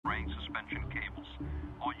suspension cables.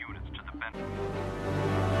 All units to the vent.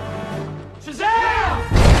 Shazam!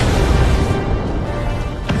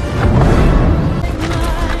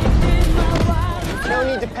 No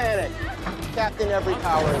need to panic. Captain Every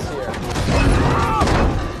Power is here.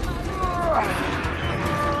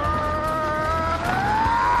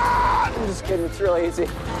 I'm just kidding, it's really easy.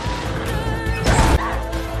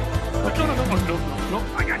 No,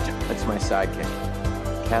 I got you. That's my sidekick,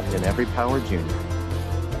 Captain Every Power Jr.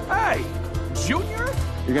 Hey, Junior?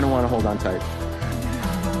 You're gonna want to hold on tight.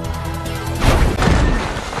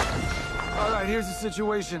 All right, here's the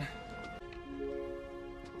situation.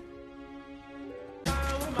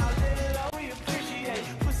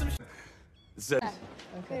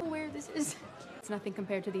 Okay. Where this is. It's nothing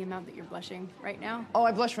compared to the amount that you're blushing right now. Oh,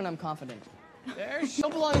 I blush when I'm confident.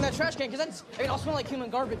 Don't belong in that trash can, because that's, I'll smell like human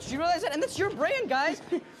garbage. Do you realize that? And that's your brand, guys.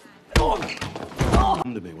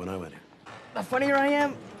 Come to me when I went here. The funnier I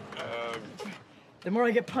am, the more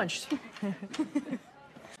I get punched.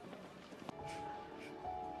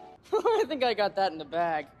 I think I got that in the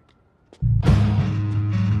bag.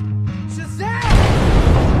 Shazam!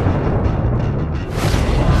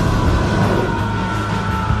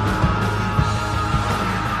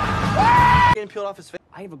 Getting peeled off his face.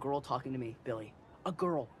 I have a girl talking to me, Billy. A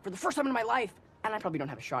girl. For the first time in my life. And I probably don't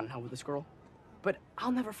have a shot in hell with this girl. But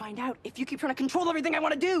I'll never find out if you keep trying to control everything I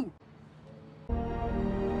want to do.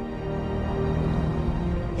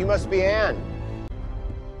 You must be Anne.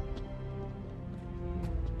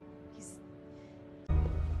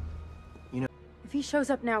 If he shows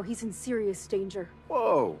up now, he's in serious danger.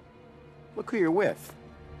 Whoa. Look who you're with.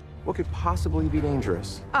 What could possibly be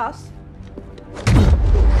dangerous? Us?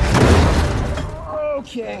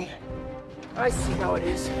 Okay. I see how it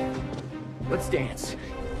is. Let's dance.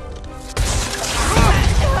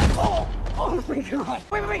 Oh my God.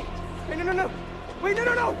 Wait. Wait, no. Wait, no.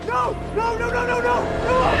 No.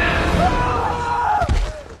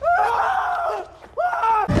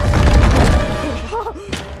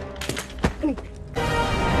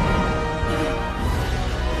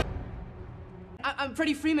 I'm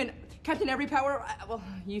Freddy Freeman, Captain Every Power. Well,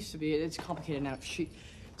 used to be. It's complicated now. It's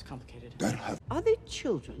complicated. Are they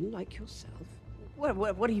children like yourself?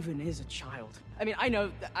 What even is a child? I mean, I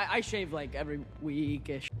know I shave like every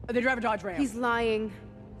week-ish. They drive a Dodge Ram. He's lying.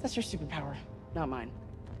 That's your superpower, not mine.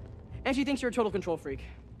 And she thinks you're a total control freak.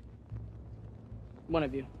 One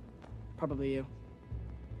of you. Probably you.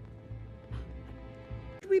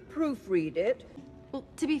 Should we proofread it? Well,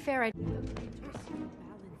 to be fair, I...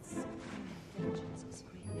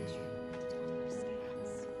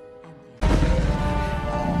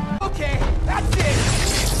 Okay, that's it!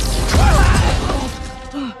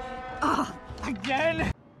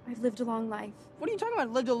 Again? I've lived a long life. What are you talking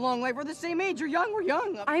about? Lived a long life. We're the same age. You're young. We're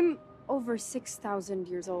young. I'm over 6,000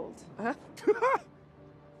 years old. Huh?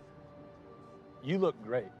 You look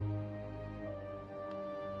great.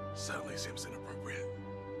 Suddenly seems inappropriate.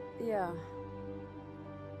 Yeah.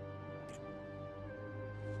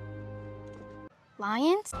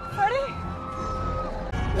 Lions? Ready?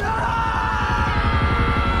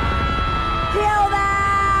 Kill them!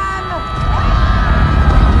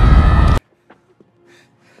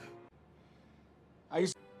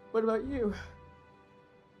 What about you?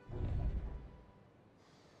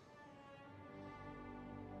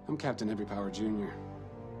 I'm Captain Every Power Jr.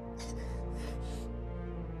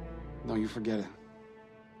 No, you forget it.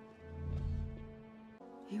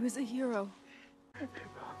 He was a hero.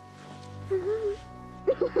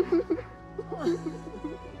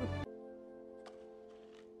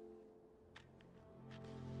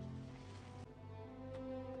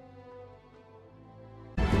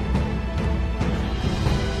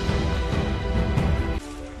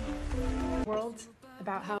 World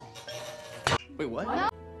about how... Wait,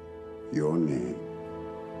 what? Your name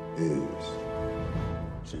is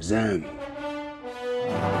Shazam.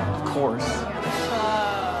 Of course.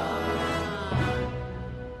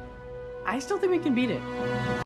 I still think we can beat it.